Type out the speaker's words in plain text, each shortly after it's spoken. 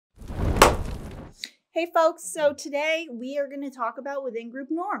Hey folks, so today we are going to talk about within group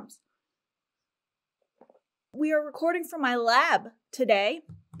norms. We are recording from my lab today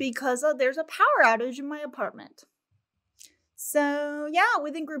because there's a power outage in my apartment. So yeah,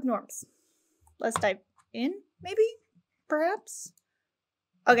 within group norms. Let's dive in, maybe? Perhaps?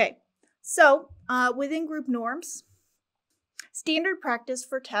 Okay, so within group norms, standard practice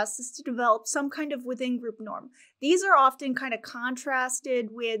for tests is to develop some kind of within group norm. These are often kind of contrasted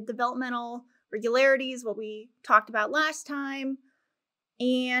with developmental regularities, what we talked about last time.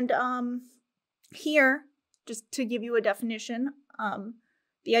 And here, just to give you a definition,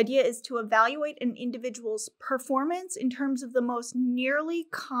 the idea is to evaluate an individual's performance in terms of the most nearly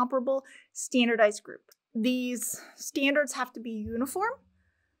comparable standardized group. These standards have to be uniform,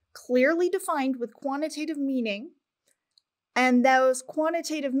 clearly defined with quantitative meaning, and those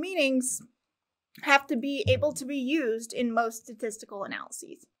quantitative meanings have to be able to be used in most statistical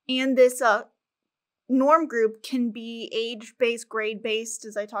analyses. And this norm group can be age-based, grade-based,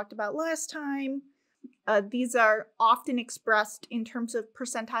 as I talked about last time. These are often expressed in terms of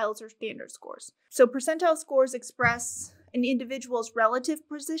percentiles or standard scores. So percentile scores express an individual's relative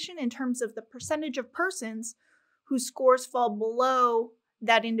position in terms of the percentage of persons whose scores fall below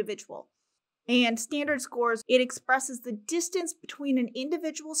that individual. And standard scores, it expresses the distance between an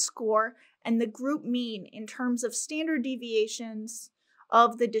individual score and the group mean in terms of standard deviations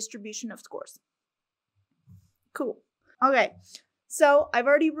of the distribution of scores. Cool. Okay, so I've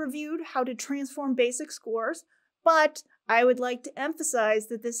already reviewed how to transform basic scores, but I would like to emphasize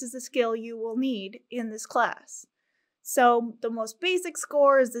that this is a skill you will need in this class. So the most basic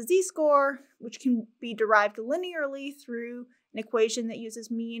score is the z-score, which can be derived linearly through an equation that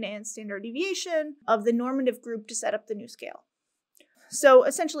uses mean and standard deviation of the normative group to set up the new scale. So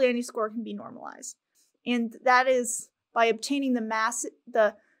essentially any score can be normalized. And that is by obtaining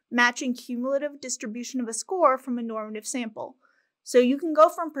the matching cumulative distribution of a score from a normative sample. So you can go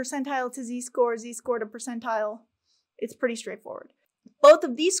from percentile to z-score to percentile. It's pretty straightforward. Both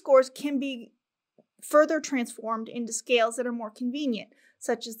of these scores can be further transformed into scales that are more convenient,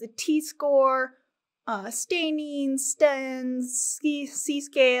 such as the t-score, staining, STENS,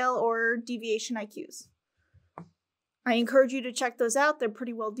 C-scale, or deviation IQs. I encourage you to check those out. They're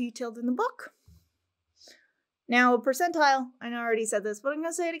pretty well detailed in the book. Now, a percentile, I already said this, but I'm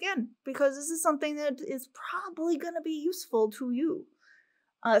going to say it again, because this is something that is probably going to be useful to you.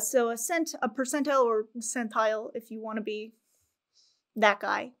 So a percentile or centile, if you want to be that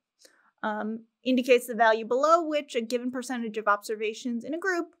guy, indicates the value below which a given percentage of observations in a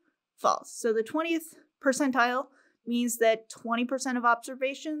group falls. So the 20th percentile means that 20% of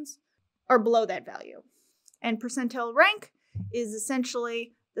observations are below that value. And percentile rank is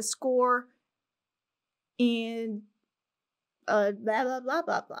essentially the score in blah, blah, blah,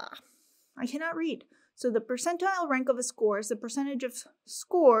 blah, blah. I cannot read. So the percentile rank of a score is the percentage of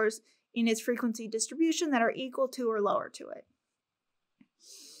scores in its frequency distribution that are equal to or lower to it.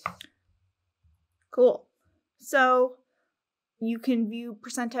 Cool. So you can view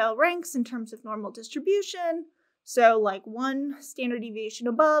percentile ranks in terms of normal distribution. So like 1 standard deviation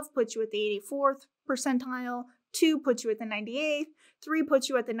above puts you at the 84th percentile, 2 puts you at the 98th, 3 puts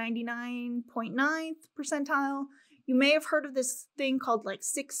you at the 99.9th percentile. You may have heard of this thing called like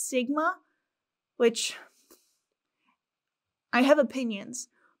 6 sigma, which I have opinions.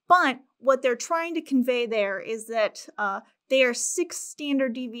 But what they're trying to convey there is that they are 6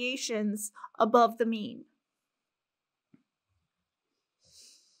 standard deviations above the mean.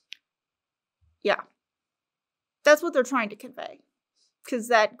 Yeah, that's what they're trying to convey, because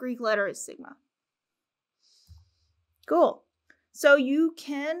that Greek letter is sigma. Cool. So you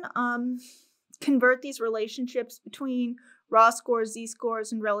can convert these relationships between raw scores,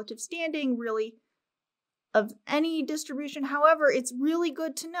 z-scores, and relative standing really of any distribution. However, it's really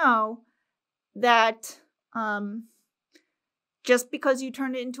good to know that just because you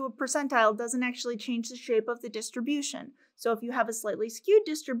turn it into a percentile doesn't actually change the shape of the distribution. So if you have a slightly skewed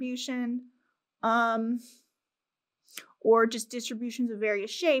distribution, or just distributions of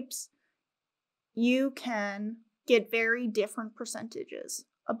various shapes, you can get very different percentages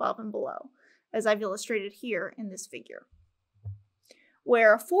above and below, as I've illustrated here in this figure.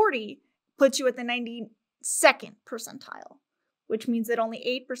 Where a 40 puts you at the 92nd percentile, which means that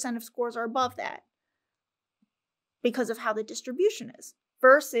only 8% of scores are above that because of how the distribution is,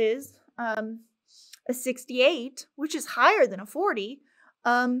 versus a 68, which is higher than a 40,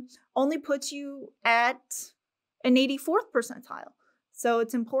 only puts you at an 84th percentile. So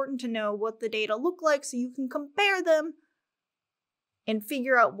it's important to know what the data look like so you can compare them and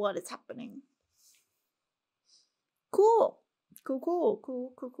figure out what is happening. Cool.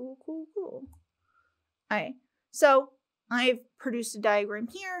 Alright, so I've produced a diagram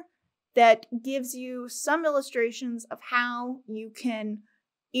here that gives you some illustrations of how you can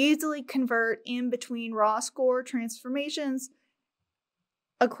easily convert in between raw score transformations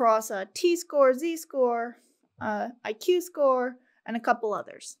across a T-score, Z-score, IQ score, and a couple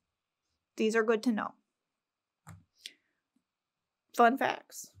others. These are good to know. Fun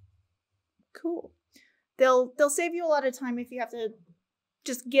facts. Cool. They'll save you a lot of time if you have to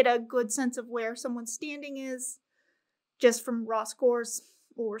just get a good sense of where someone's standing is just from raw scores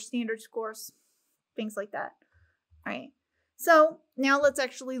or standard scores, things like that. All right. So now let's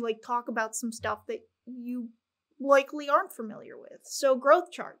actually talk about some stuff that you likely aren't familiar with. So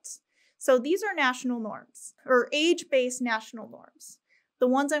growth charts. So these are national norms, or age-based national norms. The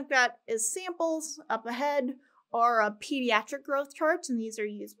ones I've got as samples up ahead are pediatric growth charts, and these are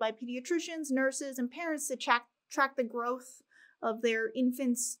used by pediatricians, nurses, and parents to track the growth of their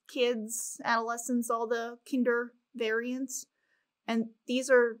infants, kids, adolescents, all the kinder variants. And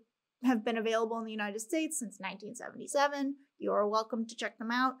these have been available in the United States since 1977. You are welcome to check them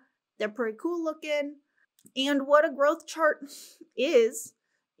out. They're pretty cool looking. And what a growth chart is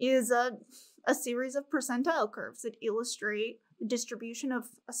a series of percentile curves that illustrate the distribution of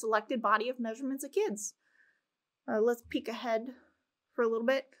a selected body of measurements of kids. Let's peek ahead for a little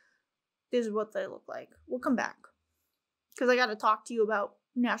bit. This is what they look like. We'll come back because I got to talk to you about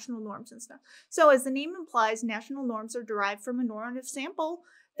national norms and stuff. So as the name implies, national norms are derived from a normative sample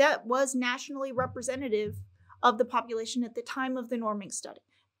that was nationally representative of the population at the time of the norming study.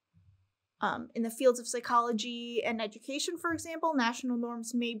 In the fields of psychology and education, for example, national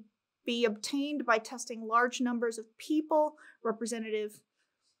norms may be obtained by testing large numbers of people representative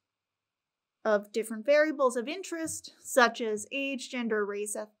of different variables of interest, such as age, gender,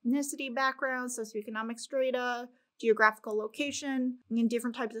 race, ethnicity, background, socioeconomic strata, geographical location, in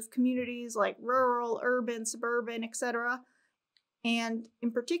different types of communities like rural, urban, suburban, etc. And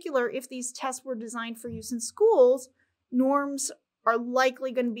in particular, if these tests were designed for use in schools, norms are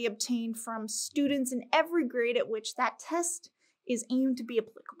likely going to be obtained from students in every grade at which that test is aimed to be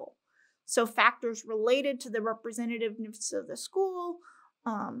applicable. So factors related to the representativeness of the school,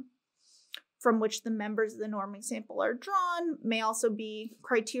 from which the members of the norming sample are drawn, may also be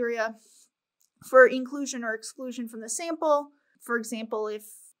criteria for inclusion or exclusion from the sample. For example, if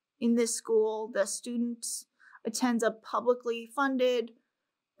in this school the student attends a publicly funded,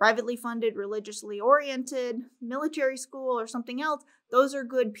 privately funded, religiously oriented military school or something else, those are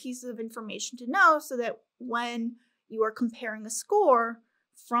good pieces of information to know so that when you are comparing a score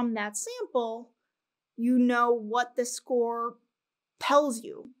from that sample, you know what the score tells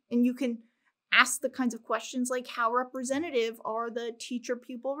you. And you can ask the kinds of questions like, how representative are the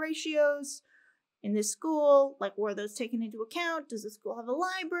teacher-pupil ratios in this school? Like, were those taken into account? Does the school have a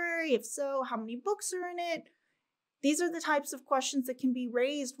library? If so, how many books are in it? These are the types of questions that can be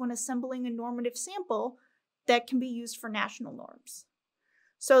raised when assembling a normative sample that can be used for national norms.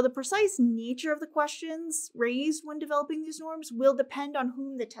 So the precise nature of the questions raised when developing these norms will depend on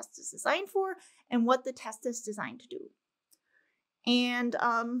whom the test is designed for and what the test is designed to do. And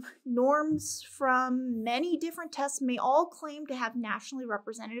norms from many different tests may all claim to have nationally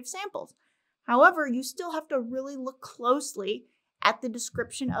representative samples. However, you still have to really look closely at the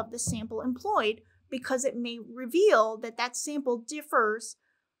description of the sample employed, because it may reveal that that sample differs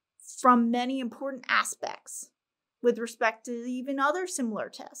from many important aspects with respect to even other similar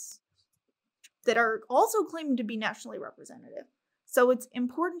tests that are also claiming to be nationally representative. So it's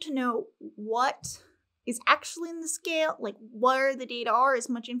important to know what is actually in the scale, like where the data are, as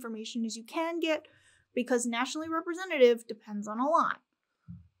much information as you can get, because nationally representative depends on a lot.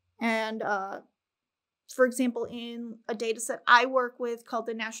 And for example, in a data set I work with called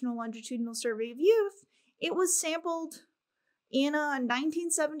the National Longitudinal Survey of Youth, it was sampled in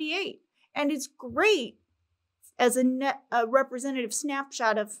 1978. And it's great as a representative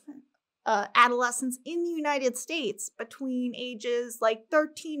snapshot of adolescents in the United States between ages like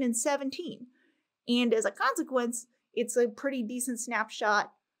 13 and 17. And as a consequence, it's a pretty decent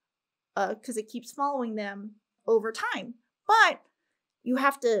snapshot because it keeps following them over time. But you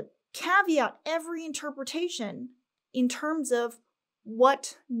have to caveat every interpretation in terms of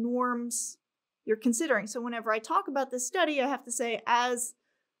what norms you're considering. So whenever I talk about this study, I have to say as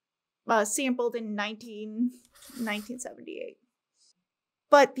sampled in 1978.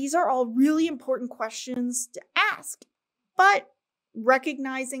 But these are all really important questions to ask. But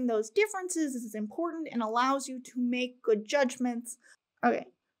recognizing those differences is important and allows you to make good judgments. Okay,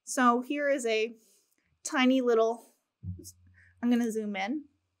 so here is a tiny little, I'm going to zoom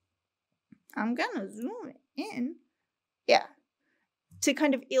in. Yeah. to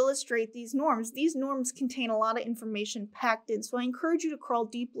kind of illustrate these norms. These norms contain a lot of information packed in, so I encourage you to crawl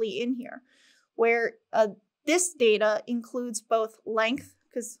deeply in here, where this data includes both length,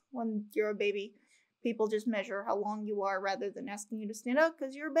 because when you're a baby, people just measure how long you are rather than asking you to stand up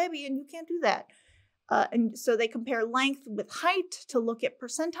because you're a baby and you can't do that. And so they compare length with height to look at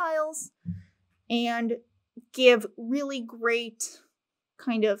percentiles and give really great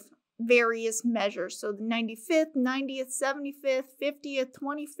kind of various measures. So the 95th, 90th, 75th, 50th,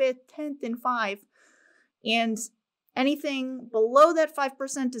 25th, 10th, and 5. And anything below that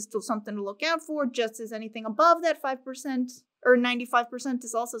 5% is still something to look out for, just as anything above that 5% or 95%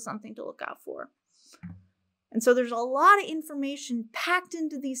 is also something to look out for. And so there's a lot of information packed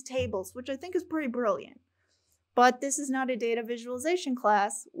into these tables, which I think is pretty brilliant. But this is not a data visualization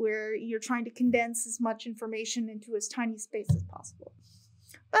class where you're trying to condense as much information into as tiny space as possible.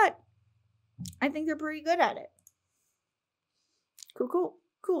 But I think they're pretty good at it. Cool.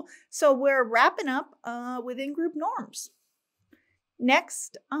 So we're wrapping up with in-group norms.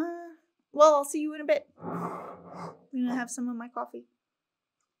 Next, well, I'll see you in a bit. I'm going to have some of my coffee.